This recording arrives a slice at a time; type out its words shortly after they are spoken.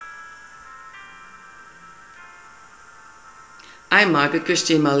I'm Margaret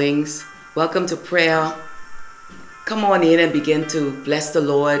Christine Mullings. Welcome to prayer. Come on in and begin to bless the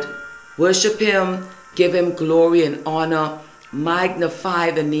Lord. Worship Him, give Him glory and honor.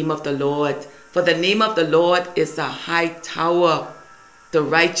 Magnify the name of the Lord. For the name of the Lord is a high tower. The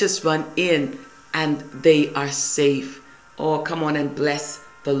righteous run in and they are safe. Oh, come on and bless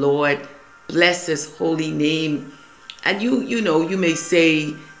the Lord. Bless His holy name. And you may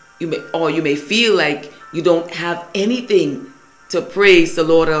say, you may feel like you don't have anything to praise the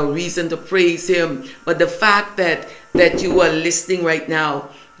Lord or a reason to praise Him. But the fact that you are listening right now,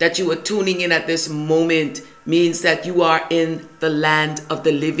 that you are tuning in at this moment, means that you are in the land of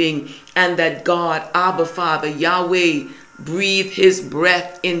the living, and that God, Abba Father, Yahweh, breathed His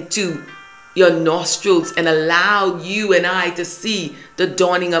breath into your nostrils and allowed you and I to see the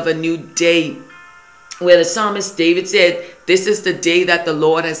dawning of a new day. Where the psalmist David said, "This is the day that the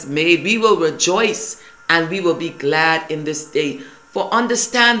Lord has made. We will rejoice and we will be glad in this day." For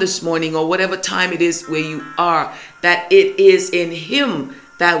understand this morning, or whatever time it is where you are, that it is in Him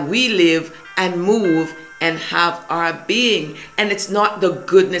that we live and move and have our being. And it's not the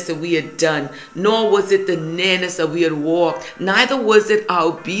goodness that we had done, nor was it the nearness that we had walked, neither was it our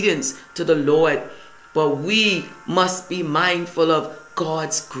obedience to the Lord. But we must be mindful of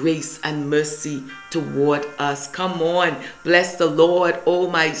God's grace and mercy toward us. Come on, bless the Lord, O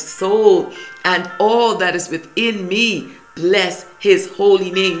my soul, and all that is within me. Bless His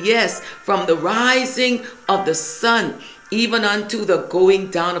holy name. Yes, from the rising of the sun, even unto the going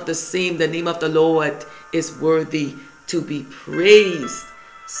down of the same, the name of the Lord is worthy to be praised.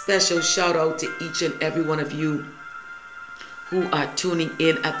 Special shout out to each and every one of you who are tuning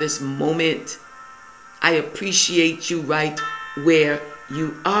in at this moment. I appreciate you right where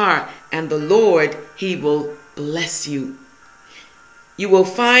you are, and the Lord, He will bless you. You will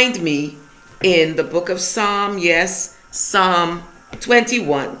find me in the book of Psalm, yes, Psalm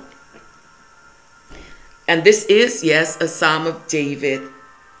 21. And this is, yes, a Psalm of David.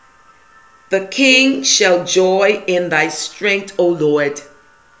 The king shall joy in thy strength, O Lord,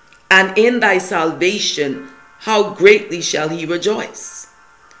 and in thy salvation, how greatly shall he rejoice.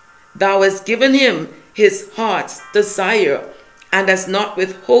 Thou hast given him his heart's desire, and hast not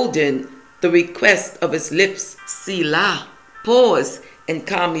withholden the request of his lips. Selah. Pause and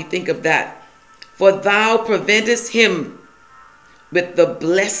calmly think of that. For thou preventest him with the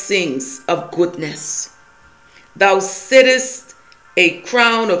blessings of goodness. Thou sittest a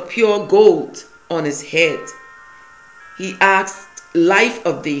crown of pure gold on his head. He asked life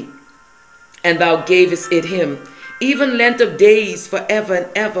of thee, and thou gavest it him, even length of days forever and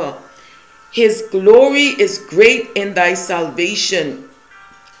ever. His glory is great in thy salvation.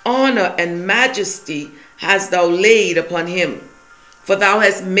 Honor and majesty hast thou laid upon him, for thou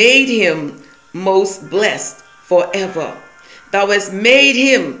hast made him most blessed forever. Thou hast made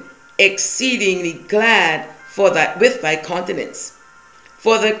him exceedingly glad with thy countenance.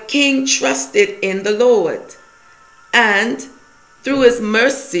 For the king trusted in the Lord, and through the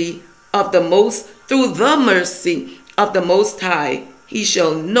mercy of the Most High, he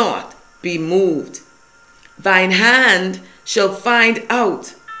shall not be moved. Thine hand shall find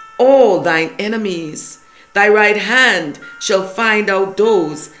out all thine enemies. Thy right hand shall find out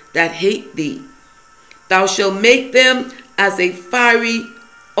those that hate thee. Thou shalt make them as a fiery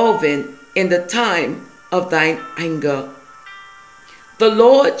oven in the time of thine anger. The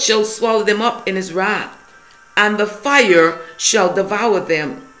Lord shall swallow them up in his wrath, and the fire shall devour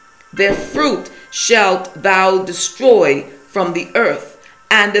them. Their fruit shalt thou destroy from the earth,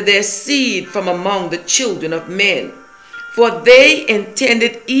 and their seed from among the children of men. For they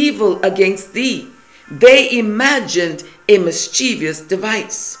intended evil against thee. They imagined a mischievous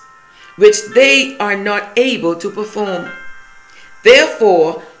device, which they are not able to perform.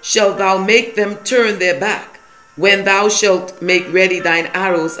 Therefore shalt thou make them turn their back, when thou shalt make ready thine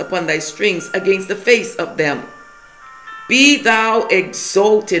arrows upon thy strings against the face of them. Be thou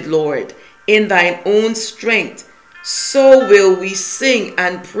exalted, Lord, in thine own strength. So will we sing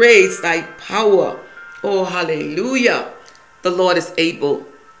and praise thy power. Oh, hallelujah. The Lord is able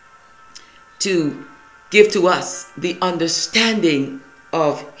to give to us the understanding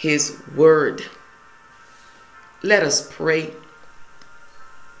of his word. Let us pray.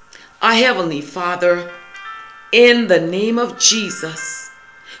 Our Heavenly Father, in the name of Jesus,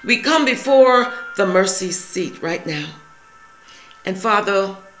 we come before the mercy seat right now. And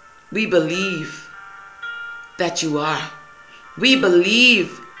Father, we believe that you are. We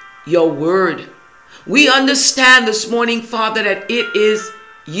believe your word. We understand this morning, Father, that it is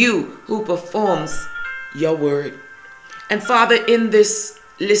you who performs your word. And Father, in this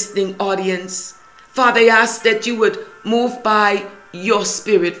listening audience, Father, I ask that you would move by your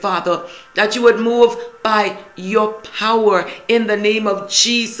spirit, Father, that you would move by your power in the name of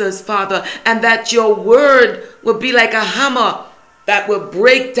Jesus, Father, and that your word will be like a hammer that will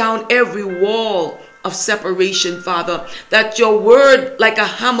break down every wall of separation, Father, that your word like a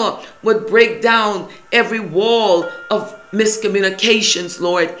hammer would break down every wall of miscommunications,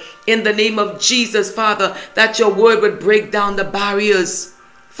 Lord, in the name of Jesus, Father, that your word would break down the barriers,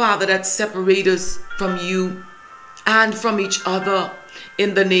 Father, that separate us from you and from each other.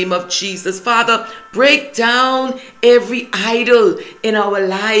 In the name of Jesus, Father, break down every idol in our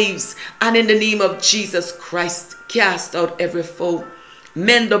lives, and in the name of Jesus Christ, cast out every foe.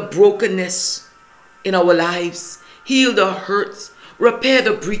 Mend the brokenness in our lives, heal the hurts, repair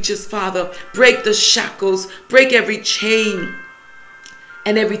the breaches, Father, break the shackles, break every chain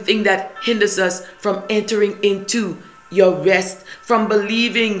and everything that hinders us from entering into your rest, from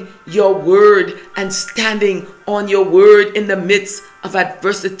believing your word and standing on your word in the midst of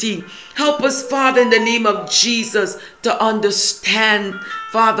adversity. Help us, Father, in the name of Jesus, to understand,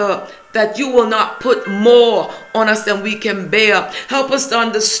 Father, that you will not put more on us than we can bear. Help us to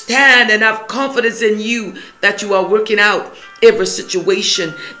understand and have confidence in you that you are working out every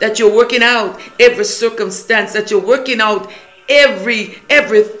situation, that you're working out every circumstance, that you're working out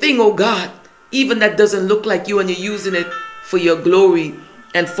everything, oh God, even that doesn't look like you, and you're using it for your glory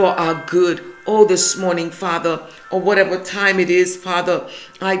and for our good. Oh, this morning, Father, or whatever time it is, Father,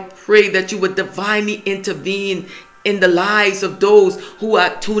 I pray that you would divinely intervene in the lives of those who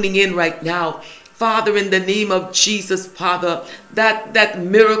are tuning in right now. Father, in the name of Jesus, Father, that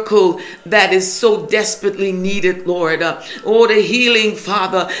miracle that is so desperately needed, Lord. Oh, the healing,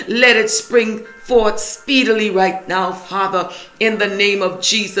 Father, let it spring forth speedily right now, Father, in the name of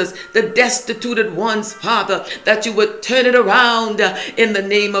Jesus. The destituted ones, Father, that you would turn it around in the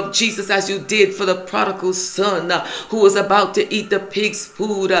name of Jesus, as you did for the prodigal son who was about to eat the pig's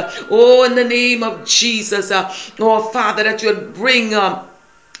food. Oh, in the name of Jesus, oh, Father, that you would bring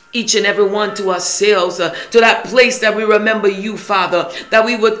each and every one to ourselves, to that place that we remember you, Father, that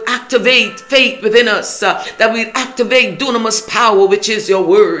we would activate faith within us, that we'd activate dunamis power, which is your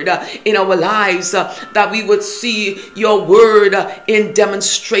word, in our lives, that we would see your word in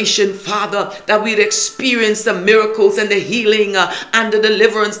demonstration, Father, that we'd experience the miracles and the healing and the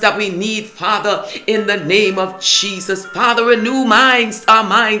deliverance that we need, Father, in the name of Jesus. Father, renew our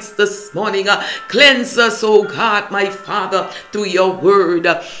minds this morning. Cleanse us, oh God, my Father, through your word.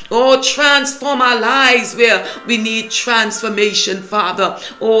 Oh, transform our lives where we need transformation, Father.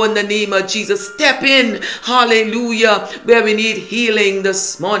 Oh, in the name of Jesus, step in, hallelujah, where we need healing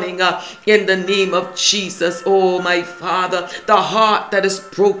this morning, in the name of Jesus. Oh, my Father, the heart that is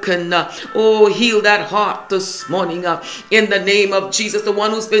broken, oh, heal that heart this morning, in the name of Jesus. The one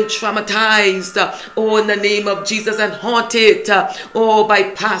who's been traumatized, oh, in the name of Jesus, and haunted, oh,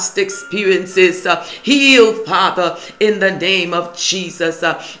 by past experiences, heal, Father, in the name of Jesus.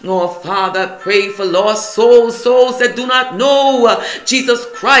 Oh, Father, pray for lost souls that do not know Jesus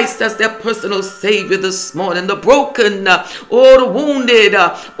Christ as their personal Savior this morning. The broken, oh, the wounded,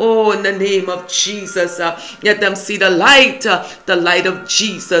 oh, in the name of Jesus. Let them see the light of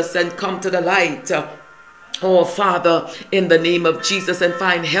Jesus, and come to the light. Oh, Father, in the name of Jesus, and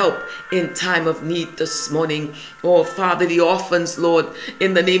find help in time of need this morning. Oh, Father, the orphans, Lord,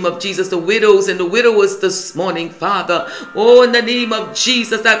 in the name of Jesus, the widows and the widowers this morning, Father. Oh, in the name of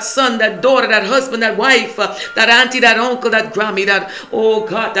Jesus, that son, that daughter, that husband, that wife, that auntie, that uncle, that Grammy, that, oh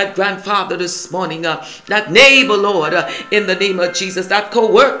God, that grandfather this morning, that neighbor, Lord, in the name of Jesus, that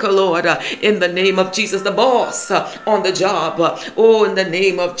co-worker, Lord, in the name of Jesus, the boss on the job. Oh, in the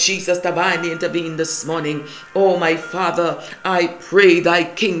name of Jesus, divinely intervene this morning. Oh, my Father, I pray thy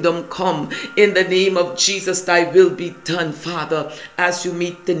kingdom come. In the name of Jesus, thy will be done, Father, as you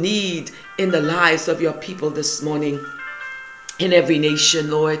meet the need in the lives of your people this morning. In every nation,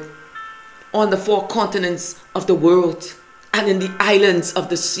 Lord, on the four continents of the world, and in the islands of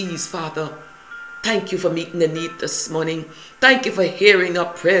the seas, Father. Thank you for meeting the need this morning. Thank you for hearing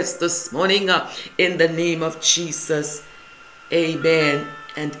our prayers this morning. In the name of Jesus. Amen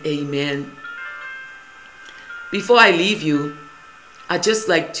and amen. Before I leave you, I'd just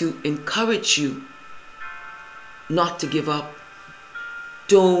like to encourage you not to give up.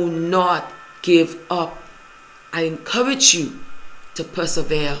 Do not give up. I encourage you to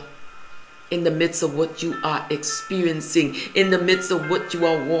persevere in the midst of what you are experiencing, in the midst of what you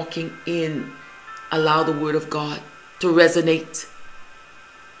are walking in. Allow the word of God to resonate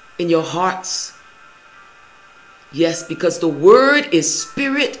in your hearts. Yes, because the word is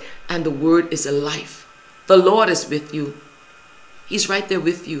spirit and the word is a life. The Lord is with you. He's right there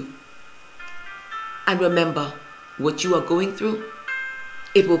with you. And remember, what you are going through,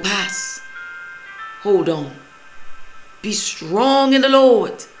 it will pass. Hold on. Be strong in the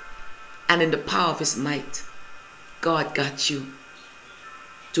Lord and in the power of his might. God got you.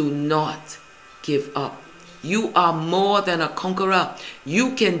 Do not give up. You are more than a conqueror.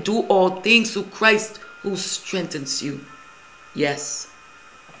 You can do all things through Christ who strengthens you. Yes.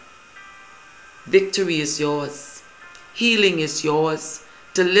 Victory is yours. Healing is yours.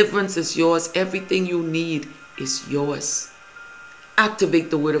 Deliverance is yours. Everything you need is yours. Activate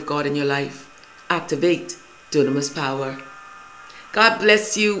the word of God in your life. Activate dunamis power. God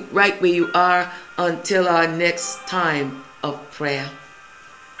bless you right where you are until our next time of prayer.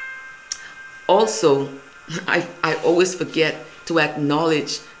 Also, I always forget to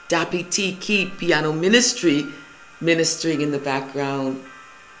acknowledge Dappy T. Key Piano Ministry ministering in the background.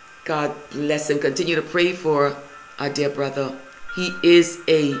 God bless him. Continue to pray for our dear brother. He is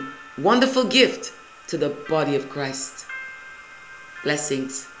a wonderful gift to the body of Christ.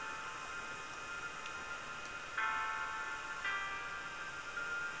 Blessings.